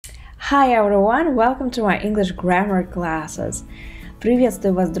Hi everyone, welcome to my English grammar classes.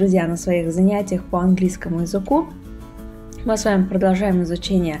 Приветствую вас, друзья, на своих занятиях по английскому языку. Мы с вами продолжаем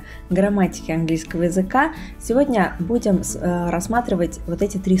изучение грамматики английского языка. Сегодня будем рассматривать вот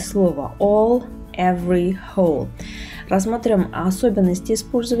эти три слова: all, every, whole. Рассмотрим особенности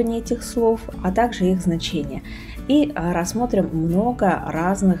использования этих слов, а также их значения. И рассмотрим много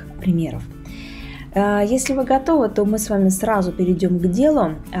разных примеров. Если вы готовы, то мы с вами сразу перейдем к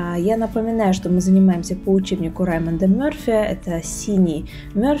делу. Я напоминаю, что мы занимаемся по учебнику Раймонда Мерфи. Это синий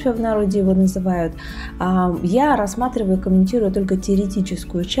Мерфи в народе его называют. Я рассматриваю и комментирую только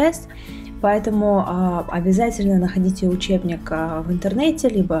теоретическую часть, поэтому обязательно находите учебник в интернете,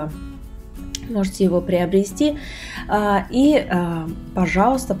 либо можете его приобрести. И,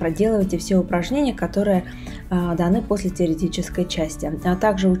 пожалуйста, проделывайте все упражнения, которые даны после теоретической части. А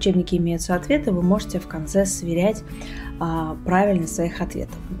также в учебнике имеются ответы, вы можете в конце сверять правильность своих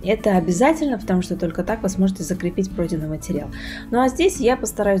ответов. Это обязательно, потому что только так вы сможете закрепить пройденный материал. Ну а здесь я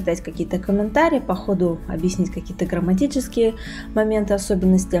постараюсь дать какие-то комментарии, по ходу объяснить какие-то грамматические моменты,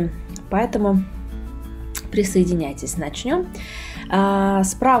 особенности. Поэтому присоединяйтесь, начнем.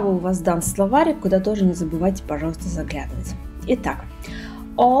 Справа у вас дан словарик, куда тоже не забывайте, пожалуйста, заглядывать. Итак,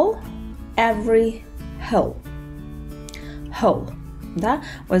 all, every, whole. Whole, да?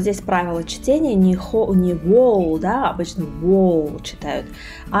 Вот здесь правило чтения не whole, да, обычно whole читают,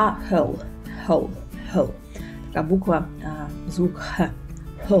 а whole, whole, whole. Такая буква, звук х,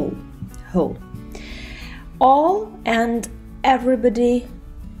 whole, whole. All and everybody,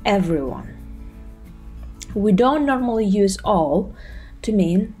 everyone. We don't normally use all to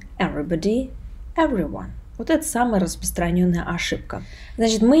mean everybody, everyone. Вот это самая распространенная ошибка.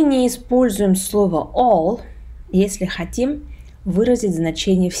 Значит, мы не используем слово all, если хотим выразить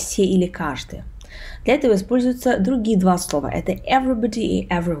значение все или каждый. Для этого используются другие два слова. Это everybody и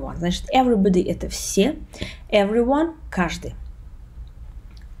everyone. Значит, everybody это все, everyone каждый.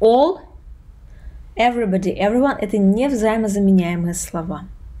 All, everybody, everyone это не взаимозаменяемые слова.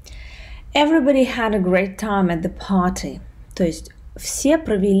 Everybody had a great time at the party. То есть все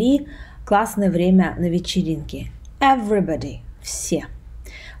провели классное время на вечеринке. Everybody, все.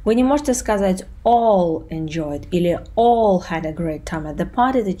 Вы не можете сказать all enjoyed или all had a great time at the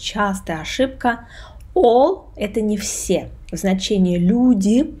party. Это частая ошибка. All это не все. В значении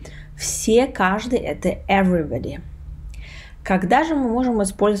люди, все, каждый это everybody. Когда же мы можем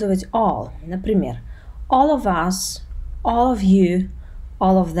использовать all? Например, all of us, all of you,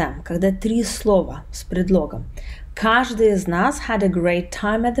 all of them, когда три слова с предлогом. Каждый из нас had a great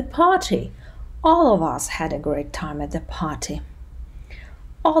time at the party. All of us had a great time at the party.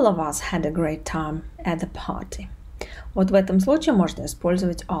 All of us had a great time at the party. Вот в этом случае можно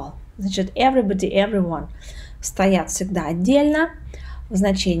использовать all. Значит, everybody, everyone стоят всегда отдельно. В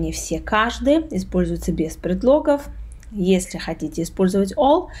значении все, каждый используется без предлогов. Если хотите использовать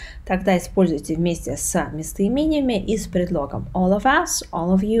all, тогда используйте вместе с местоимениями и с предлогом all of us,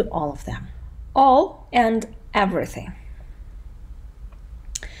 all of you, all of them. All and everything.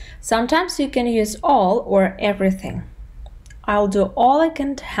 Sometimes you can use all or everything. I'll do all I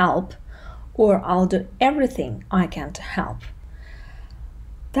can to help, or I'll do everything I can to help.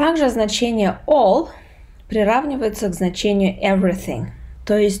 Также значение all приравнивается к значению everything,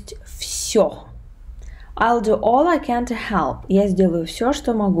 то есть все. I'll do all I can to help. Я сделаю все,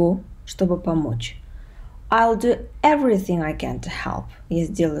 что могу, чтобы помочь. I'll do everything I can to help. Я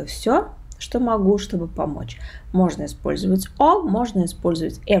сделаю все, что могу, чтобы помочь. Можно использовать all, можно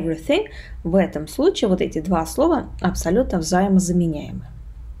использовать everything. В этом случае вот эти два слова абсолютно взаимозаменяемы.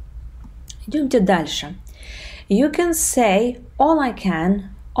 Идемте дальше. You can say all I can,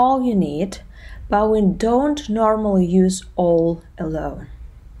 all you need, but we don't normally use all alone.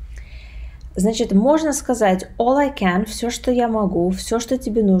 Значит, можно сказать all I can, все, что я могу, все, что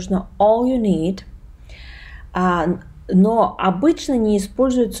тебе нужно, all you need, но обычно не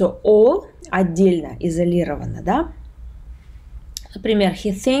используется all отдельно, изолированно, да? Например,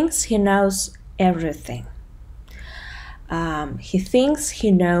 he thinks he knows everything. He thinks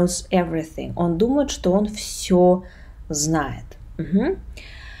he knows everything. Он думает, что он все знает.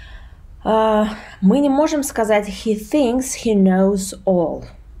 Мы не можем сказать he thinks he knows all.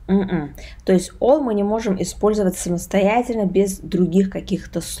 То есть all мы не можем использовать самостоятельно без других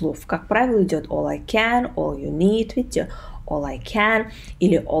каких-то слов. Как правило, идет all I can, all you need, видите, all I can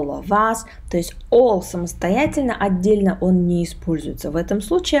или all of us. То есть all самостоятельно, отдельно он не используется. В этом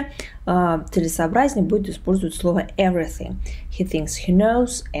случае целесообразнее будет использовать слово everything. He thinks he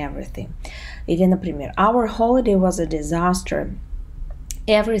knows everything. Или, например, our holiday was a disaster.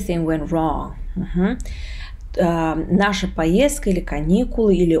 Everything went wrong. наша поездка или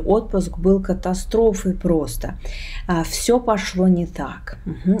каникулы или отпуск был катастрофой просто. Все пошло не так.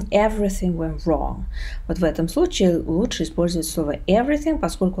 Everything went wrong. Вот в этом случае лучше использовать слово everything,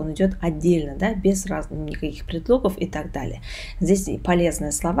 поскольку он идет отдельно, да, без никаких предлогов и так далее. Здесь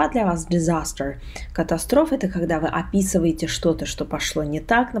полезные слова для вас. Disaster. Катастрофа – это когда вы описываете что-то, что пошло не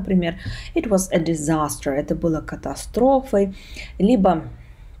так. Например, it was a disaster. Это было катастрофой. Либо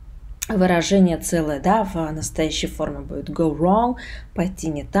выражение целое, да, в настоящей форме будет go wrong, пойти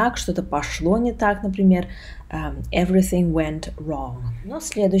не так, что-то пошло не так, например, everything went wrong. Но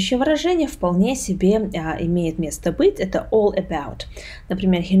следующее выражение вполне себе имеет место быть, это all about.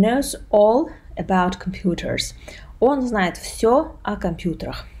 Например, he knows all about computers. Он знает все о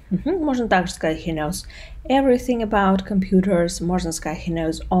компьютерах. Можно также сказать he knows everything about computers, можно сказать he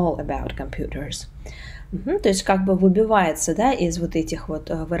knows all about computers. То есть как бы выбивается, да, из вот этих вот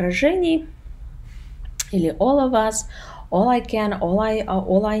выражений или all of us, all I can,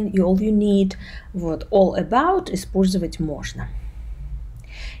 all you need. Вот all about использовать можно.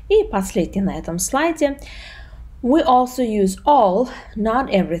 И последний на этом слайде. We also use all, not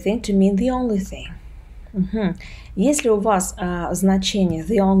everything, to mean the only thing. Если у вас значение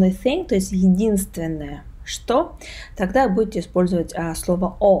the only thing, то есть единственное, что, тогда будете использовать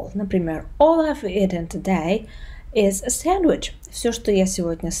слово all. Например, all I've eaten today is a sandwich. Все, что я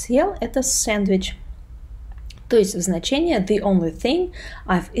сегодня съел, это сэндвич. То есть значение the only thing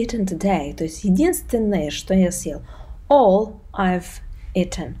I've eaten today. То есть единственное, что я съел. All I've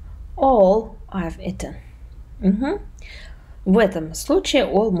eaten. All I've eaten. В этом случае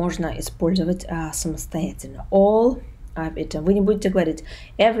all можно использовать самостоятельно. All I've eaten. Вы не будете говорить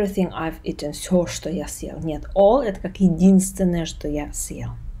everything I've eaten, все, что я съел. Нет, all это как единственное, что я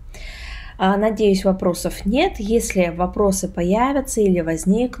съел. Надеюсь, вопросов нет. Если вопросы появятся или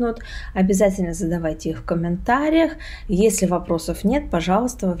возникнут, обязательно задавайте их в комментариях. Если вопросов нет,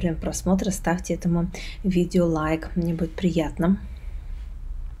 пожалуйста, во время просмотра ставьте этому видео лайк. Мне будет приятно.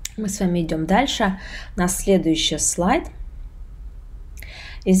 Мы с вами идем дальше на следующий слайд.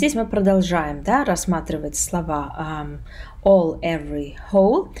 И здесь мы продолжаем, да, рассматривать слова all, every,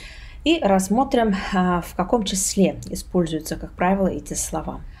 whole. И рассмотрим, в каком числе используются, как правило, эти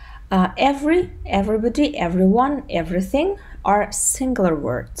слова. Every, everybody, everyone, everything are singular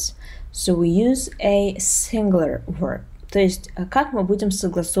words. So we use a singular word. То есть, как мы будем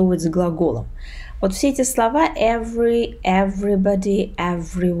согласовывать с глаголом. Вот все эти слова every, everybody,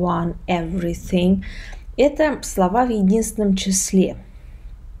 everyone, everything – это слова в единственном числе.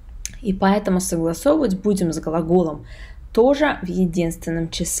 И поэтому согласовывать будем с глаголом тоже в единственном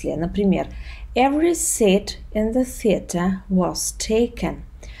числе. Например, every seat in the theater was taken.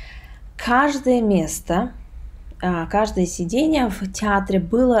 Каждое место, каждое сидение в театре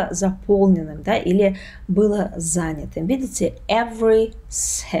было заполненным, да, или было занятым. Видите, every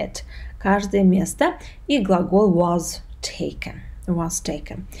seat, каждое место, и глагол was taken. Was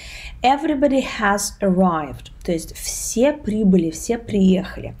taken. Everybody has arrived. То есть все прибыли, все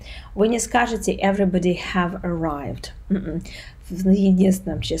приехали. Вы не скажете everybody have arrived. В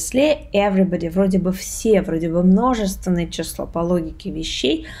единственном числе everybody вроде бы все, вроде бы множественное число по логике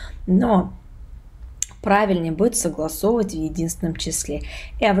вещей, но правильнее будет согласовывать в единственном числе.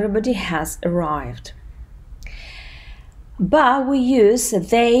 Everybody has arrived. But we use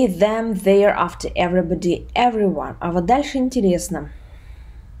they, them, their after everybody, everyone. А вот дальше интересно.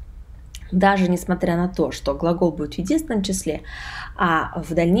 Даже несмотря на то, что глагол будет в единственном числе, а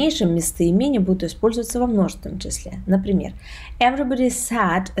в дальнейшем местоимения будут использоваться во множественном числе. Например, everybody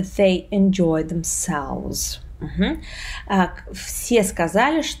said they enjoyed themselves. Все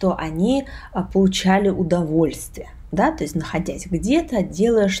сказали, что они получали удовольствие. Да, то есть находясь где-то,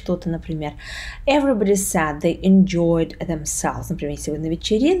 делая что-то, например, everybody said they enjoyed themselves. Например, если вы на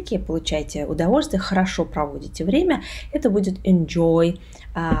вечеринке получаете удовольствие, хорошо проводите время, это будет enjoy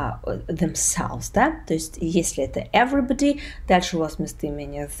themselves, да, то есть если это everybody, дальше у вас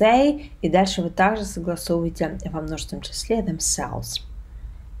местоимение they, и дальше вы также согласовываете во множественном числе themselves.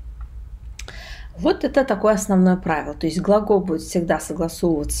 Вот это такое основное правило. То есть глагол будет всегда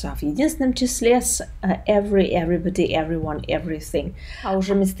согласовываться в единственном числе с every, everybody, everyone, everything. А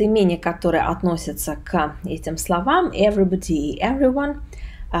уже местоимения, которые относятся к этим словам, everybody и everyone,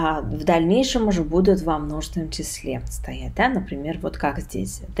 в дальнейшем уже будут во множественном числе стоять. Да? Например, вот как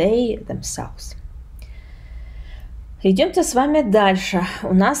здесь. They, themselves. Идемте с вами дальше.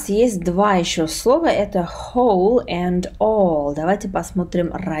 У нас есть два еще слова. Это whole and all. Давайте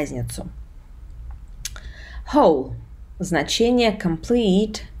посмотрим разницу. Whole – значение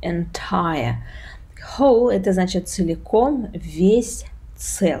complete, entire. Whole – это значит целиком, весь,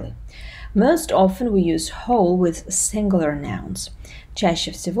 целый. Most often we use whole with singular nouns.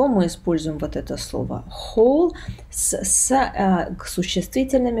 Чаще всего мы используем вот это слово whole с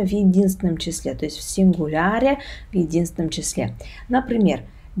существительными в единственном числе, то есть в сингуляре в единственном числе. Например,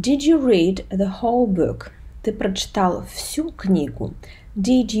 Did you read the whole book? Ты прочитал всю книгу.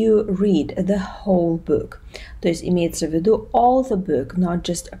 Did you read the whole book? То есть имеется в виду all the book, not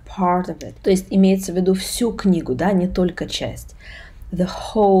just a part of it. То есть имеется в виду всю книгу, да, не только часть. The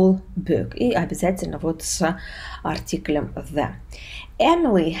whole book. И обязательно вот с артиклем the.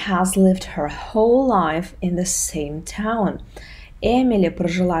 Emily has lived her whole life in the same town. Эмили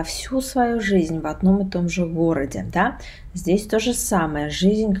прожила всю свою жизнь в одном и том же городе, да? Здесь то же самое.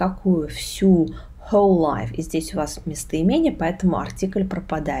 Жизнь какую? Всю. Whole life. И здесь у вас местоимение, поэтому артикль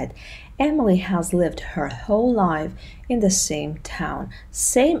пропадает. Emily has lived her whole life in the same town.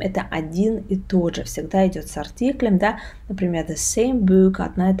 Same – это один и тот же. Всегда идет с артиклем, да? Например, the same book –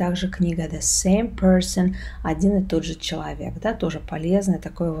 одна и та же книга. The same person – один и тот же человек, да? Тоже полезное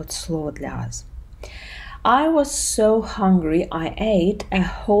такое вот слово для вас. I was so hungry, I ate a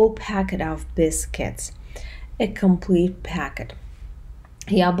whole packet of biscuits. A complete packet.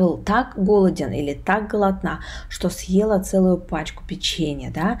 Я был так голоден или так голодна, что съела целую пачку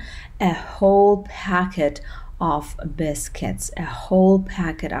печенья, да? A whole packet of biscuits. A whole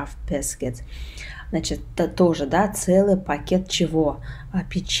packet of biscuits. Значит, это тоже, да, целый пакет чего?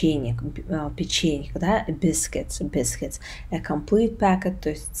 Печеньек, да? Biscuits. A complete packet, то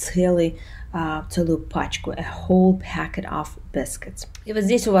есть целую пачку. A whole packet of biscuits. И вот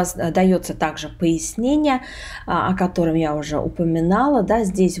здесь у вас дается также пояснение, о котором я уже упоминала, да?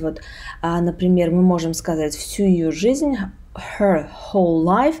 Здесь вот, например, мы можем сказать всю ее жизнь, her whole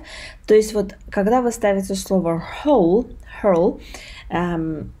life. То есть вот, когда вы ставите слово whole,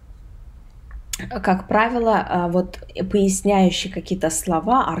 как правило, вот поясняющие какие-то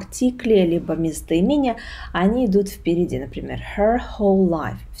слова, артикли, либо местоимения, они идут впереди. Например, her whole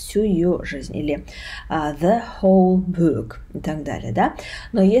life, всю ее жизнь, или the whole book и так далее, да?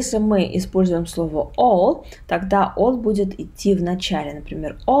 Но если мы используем слово all, тогда all будет идти в начале.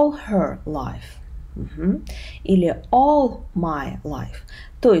 Например, all her life. Или all my life.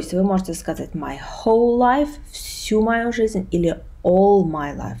 То есть вы можете сказать my whole life, всю мою жизнь, или all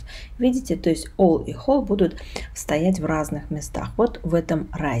my life. Видите, то есть all и whole будут стоять в разных местах. Вот в этом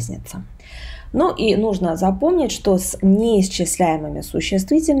разница. Ну и нужно запомнить, что с неисчисляемыми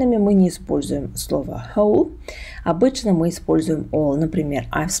существительными мы не используем слово whole. Обычно мы используем all. Например,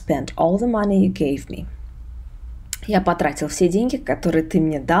 I've spent all the money you gave me. Я потратил все деньги, которые ты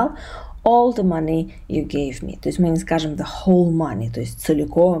мне дал. All the money you gave me. То есть мы не скажем the whole money, то есть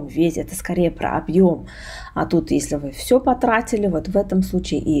целиком, весь, это скорее про объем. А тут, если вы все потратили, вот в этом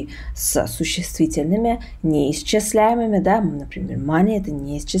случае и с существительными неисчисляемыми, да, например, money это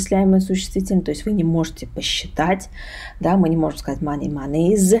неисчисляемые существительные, то есть вы не можете посчитать, да, мы не можем сказать money,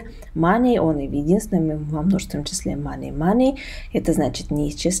 monies, money, он и в единственном, во множественном числе money, это значит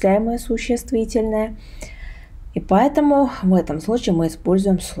неисчисляемое существительное. И поэтому в этом случае мы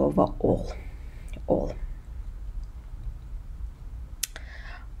используем слово all.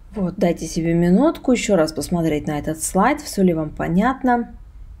 Вот, дайте себе минутку еще раз посмотреть на этот слайд, все ли вам понятно.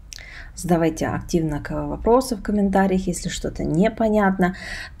 Задавайте активно вопросы в комментариях, если что-то непонятно.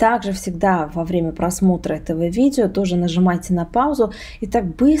 Также всегда во время просмотра этого видео тоже нажимайте на паузу и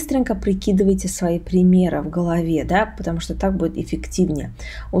так быстренько прикидывайте свои примеры в голове, да, потому что так будет эффективнее.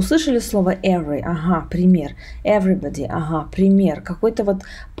 Услышали слово every? Ага, пример. Everybody? Ага, пример. Какое-то вот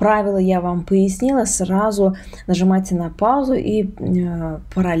правило я вам пояснила, сразу нажимайте на паузу и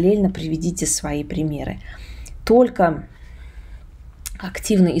параллельно приведите свои примеры. Только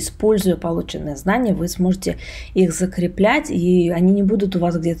активно используя полученные знания, вы сможете их закреплять, и они не будут у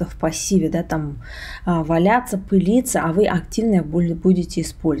вас где-то в пассиве, да, там валяться, пылиться, а вы активно их будете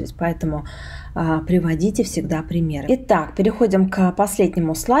использовать. Поэтому приводите всегда примеры. Итак, переходим к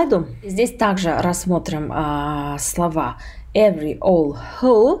последнему слайду. Здесь также рассмотрим слова every, all,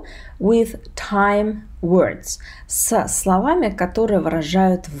 whole with time words, с словами, которые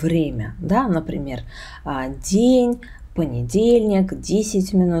выражают время, да, например, день, понедельник,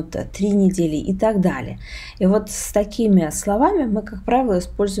 10 минут, 3 недели и так далее. И вот с такими словами мы, как правило,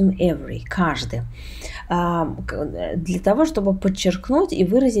 используем every, каждый, для того, чтобы подчеркнуть и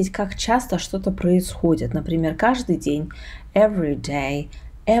выразить, как часто что-то происходит. Например, каждый день, every day,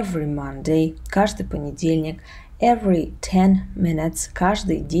 every Monday, каждый понедельник, every 10 minutes,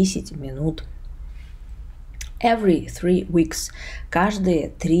 каждые 10 минут. Every 3 weeks, каждые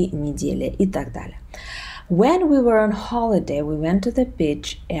 3 недели и так далее. When we were on holiday, we went to the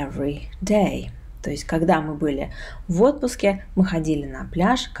beach every day. То есть, когда мы были в отпуске, мы ходили на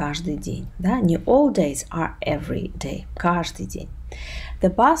пляж каждый день. Да? Не all days are every day. Каждый день.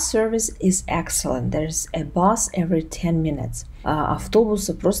 The bus service is excellent. There's a bus every 10 minutes.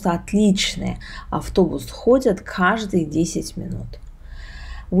 Автобусы просто отличные. Автобус ходит каждые 10 минут.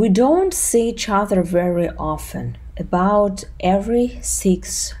 We don't see each other very often. About every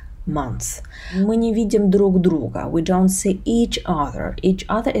 6 months. Мы не видим друг друга. We don't see each other. Each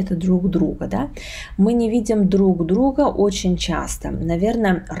other – это друг друга, да? Мы не видим друг друга очень часто.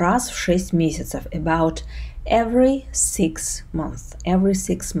 Наверное, раз в 6 месяцев. About every 6 months. Every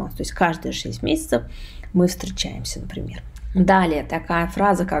 6 months. То есть каждые 6 месяцев мы встречаемся, например. Далее такая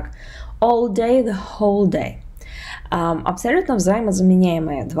фраза, как all day, the whole day. Абсолютно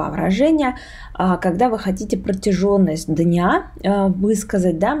взаимозаменяемые два выражения. Когда вы хотите протяженность дня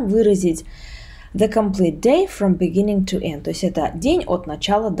высказать, да, выразить the complete day from beginning to end. То есть это день от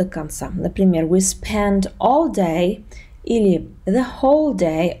начала до конца. Например, we spent all day или the whole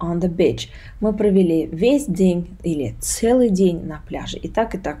day on the beach. Мы провели весь день или целый день на пляже. И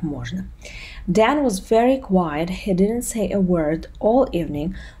так можно. Dan was very quiet. He didn't say a word all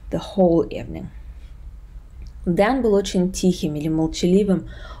evening, the whole evening. Дэн был очень тихим или молчаливым.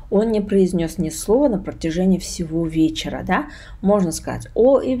 Он не произнес ни слова на протяжении всего вечера. Да? Можно сказать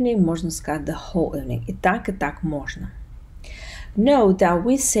all evening, можно сказать the whole evening. И так можно. Note that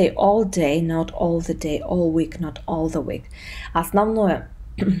we say all day, not all the day, all week, not all the week. Основное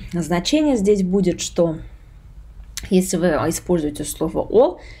значение здесь будет, что если вы используете слово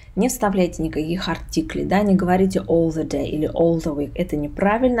all, не вставляйте никаких артиклей, да, не говорите all the day или all the week. Это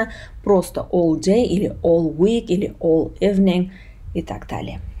неправильно. Просто all day или all week или all evening и так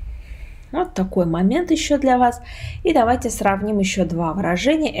далее. Вот такой момент еще для вас. И давайте сравним еще два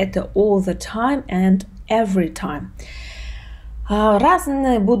выражения. Это all the time and every time.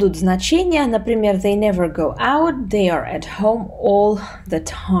 Разные будут значения. Например, they never go out, they are at home all the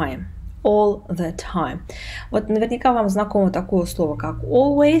time. All the time. Вот наверняка вам знакомо такое слово, как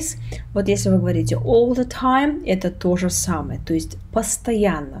always. Вот если вы говорите all the time, это то же самое. То есть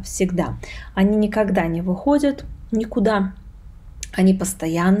постоянно, всегда. Они никогда не выходят никуда. Они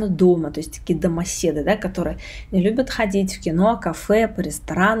постоянно дома. То есть такие домоседы, да, которые не любят ходить в кино, кафе, по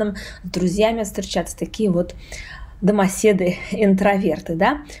ресторанам, с друзьями встречаться. Такие вот домоседы, интроверты,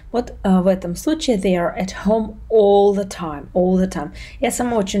 да? Вот в этом случае they are at home all the time, all the time. Я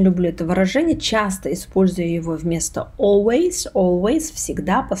сама очень люблю это выражение, часто использую его вместо always, always,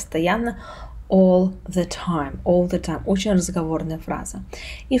 всегда, постоянно, all the time, all the time. Очень разговорная фраза.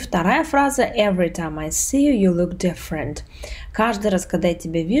 И вторая фраза every time I see you, you look different. Каждый раз, когда я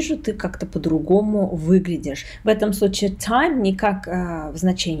тебя вижу, ты как-то по-другому выглядишь. В этом случае time не как в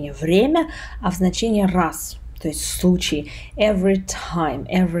значении время, а в значении раз. То есть случай every time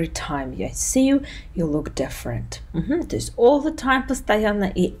I see you, you look different. То есть all the time постоянно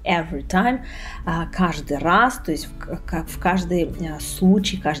и every time каждый раз, то есть в каждый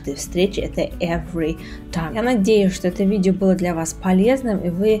случай, каждой встрече это every time. Я надеюсь, что это видео было для вас полезным и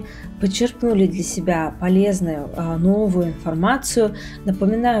вы почерпнули для себя полезную новую информацию.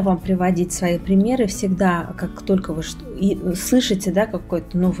 Напоминаю вам приводить свои примеры всегда, как только вы слышите, да,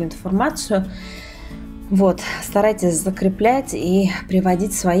 какую-то новую информацию. Вот, старайтесь закреплять и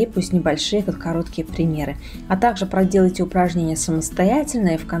приводить свои, пусть небольшие, как короткие примеры. А также проделайте упражнения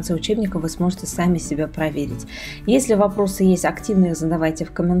самостоятельно, и в конце учебника вы сможете сами себя проверить. Если вопросы есть, активно их задавайте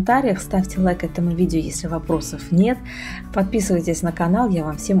в комментариях, ставьте лайк этому видео, если вопросов нет. Подписывайтесь на канал, я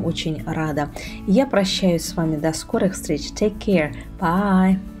вам всем очень рада. Я прощаюсь с вами до скорых встреч. Take care.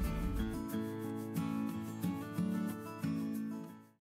 Bye.